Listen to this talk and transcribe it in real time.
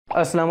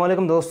अस्सलाम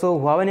वालेकुम दोस्तों,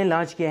 Huawei ने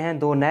लॉन्च किए हैं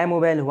दो नए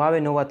मोबाइल Huawei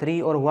Nova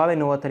 3 और Huawei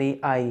Nova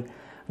 3i।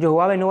 जो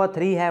Huawei Nova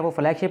 3 है वो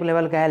फ्लैगशिप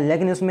लेवल का है,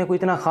 लेकिन उसमें कोई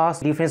इतना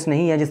खास डिफरेंस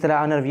नहीं है जिस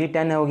तरह Honor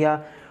V10 हो गया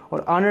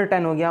और Honor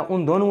 10 हो गया।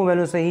 उन दोनों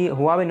मोबाइलों से ही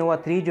Huawei Nova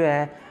 3 जो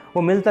है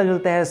वो मिलता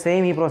जुलता है,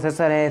 सेम ही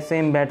प्रोसेसर है,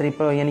 सेम बैटरी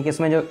पर, यानी कि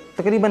इसमें जो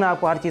तकरीबन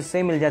आपको हर चीज़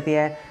सेम मिल जाती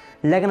है,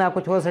 लेकिन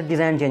आपको थोड़ा सा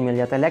डिज़ाइन चेंज मिल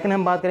जाता है। लेकिन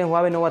हम बात करें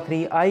Huawei Nova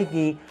 3i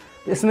की,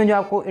 तो इसमें जो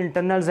आपको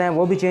इंटरनल्स हैं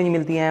वो भी चेंज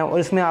मिलती हैं और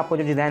इसमें आपको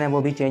जो डिज़ाइन है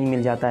वो भी चेंज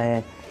मिल जाता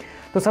है।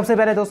 तो सबसे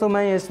पहले दोस्तों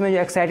मैं इसमें जो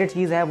एक्साइटेड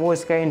चीज़ है वो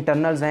इसका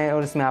इंटरनल्स हैं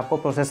और इसमें आपको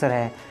प्रोसेसर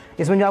है।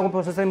 इसमें जो आपको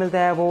प्रोसेसर मिलता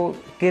है वो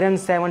किरण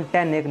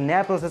 710, एक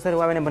नया प्रोसेसर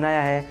Huawei ने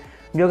बनाया है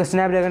जो कि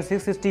स्नैपड्रैगन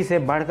 660 से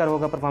बढ़कर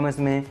होगा परफॉर्मेंस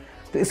में।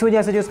 तो इस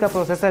वजह से जो इसका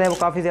प्रोसेसर है वो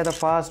काफ़ी ज़्यादा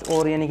फास्ट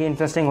और यानी कि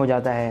इंटरेस्टिंग हो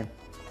जाता है।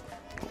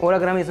 और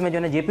अगर हम इसमें जो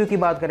है GPU की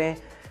बात करें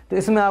तो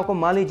इसमें आपको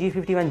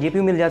Mali-G51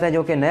 GPU मिल जाता है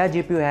जो कि नया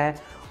GPU है।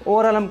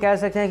 ओवरऑल हम कह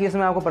सकते हैं कि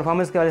इसमें आपको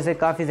परफॉर्मेंस की वजह से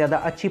काफ़ी ज़्यादा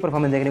अच्छी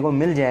परफॉर्मेंस देखने को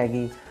मिल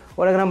जाएगी।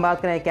 और अगर हम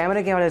बात करें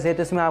कैमरे के हवाले से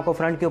तो इसमें आपको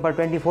फ्रंट के ऊपर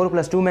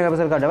 24+2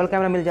 मेगापिक्सल का डबल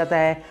कैमरा मिल जाता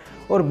है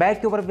और बैक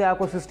के ऊपर भी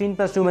आपको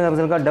 16+2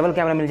 मेगापिक्सल का डबल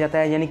कैमरा मिल जाता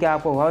है, यानी कि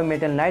आपको Huawei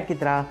Mate Lite की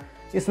तरह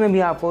इसमें भी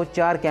आपको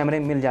 4 कैमरे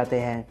मिल जाते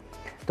हैं।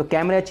 तो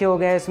कैमरे अच्छे हो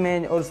गए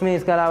इसमें, और उसमें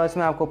इसके अलावा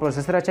इसमें आपको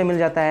प्रोसेसर अच्छा मिल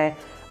जाता है।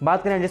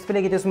 बात करें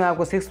डिस्प्ले की तो इसमें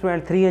आपको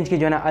 6.3 इंच की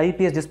जो है ना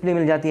IPS डिस्प्ले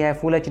मिल जाती है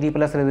फुल HD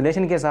प्लस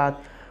रेजोल्यूशन के साथ,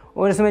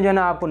 और इसमें जो है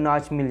ना आपको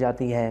नॉच मिल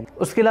जाती है।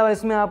 उसके अलावा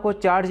इसमें आपको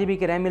 4 GB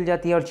की रैम मिल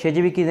जाती है और 6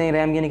 GB की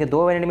रैम, यानी कि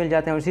 2 वेरिएंट मिल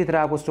जाते हैं। और इसी तरह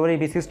आपको स्टोरेज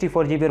भी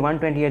 64 GB और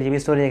 128 GB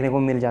स्टोरेज देखने को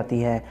मिल जाती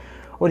है।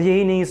 और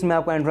यही नहीं, इसमें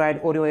आपको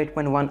Android Oreo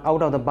 8.1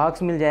 out of the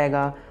box मिल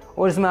जाएगा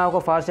और इसमें आपको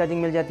फास्ट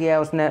चार्जिंग मिल जाती है।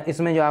 उसने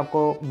इसमें जो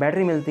आपको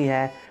बैटरी मिलती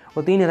है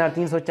वो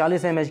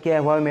 3340 mAh की है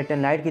Huawei Mate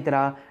Lite की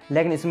तरह,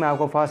 लेकिन इसमें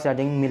आपको फास्ट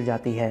चार्जिंग मिल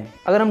जाती है।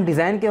 अगर हम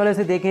डिज़ाइन के वजह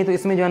से देखें तो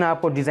इसमें जो है ना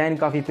आपको डिज़ाइन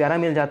काफ़ी प्यारा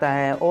मिल जाता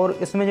है और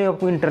इसमें जो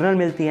आपको इंटरनल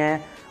मिलती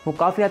हैं वो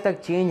काफ़ी हद तक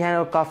चेंज हैं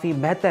और काफ़ी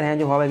बेहतर हैं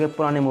जो Huawei के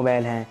पुराने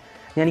मोबाइल हैं।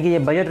 यानी कि ये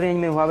बजट रेंज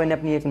में Huawei ने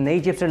अपनी एक नई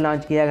चिपसेट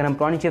लॉन्च किया है। अगर हम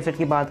पुरानी चिपसेट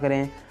की बात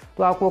करें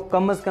तो आपको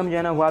कम से कम जो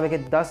है ना Huawei के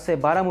 10 से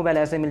 12 मोबाइल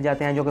ऐसे मिल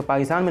जाते हैं जो कि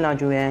पाकिस्तान में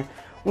लॉन्च हुए हैं।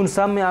 उन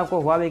सब में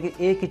आपको Huawei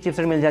की एक ही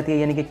चिपसेट मिल जाती है,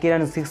 यानी कि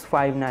किरण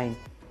 659।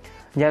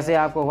 जैसे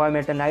आपको Huawei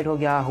Mate Lite हो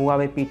गया,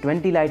 Huawei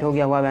P20 Lite हो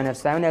गया, Huawei Honor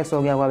 7X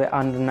हो गया, Huawei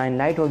Honor 9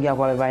 Lite हो गया,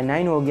 Huawei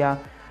Y9 हो गया,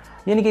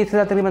 यानी कि इस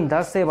तरह तकरीबन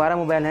 10 से 12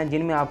 मोबाइल हैं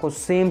जिनमें आपको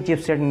सेम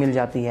चिपसेट मिल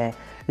जाती है।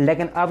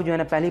 लेकिन अब जो है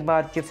ना पहली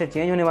बार चिपसेट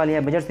चेंज होने वाली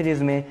है बजट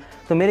सीरीज़ में,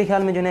 तो मेरे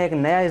ख्याल में जो है ना एक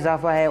नया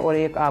इजाफा है और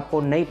एक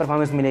आपको नई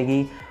परफॉर्मेंस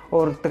मिलेगी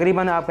और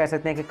तकरीबन आप कह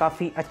सकते हैं कि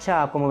काफ़ी अच्छा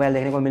आपको मोबाइल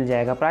देखने को मिल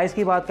जाएगा। प्राइस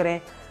की बात करें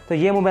तो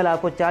ये मोबाइल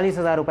आपको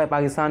 40,000 रुपये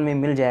पाकिस्तान में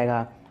मिल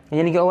जाएगा,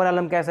 यानी कि ओवरऑल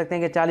हम कह सकते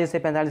हैं कि 40 से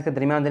 45 के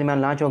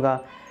दरमियान लॉन्च होगा,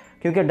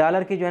 क्योंकि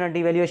डॉलर की जो है ना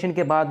डिवैल्यूएशन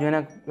के बाद जो है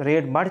ना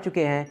रेट बढ़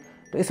चुके हैं,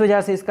 तो इस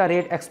वजह से इसका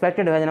रेट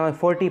एक्सपेक्टेड है जनाब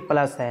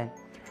 40+ है।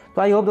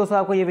 तो आई होप दोस्तों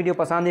आपको ये वीडियो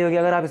पसंद आई होगी।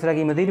 अगर आप इस तरह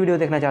की मज़ीद वीडियो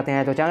देखना चाहते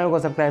हैं तो चैनल को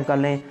सब्सक्राइब कर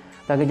लें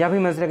ताकि जब भी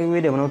मैं इस तरह की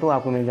वीडियो बनाऊँ तो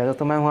आपको मिल जाए।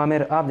 तो मैं हूं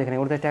आमिर, आप देख रहे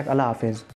हैं उर्दू टेक। अल्लाह हाफिज़।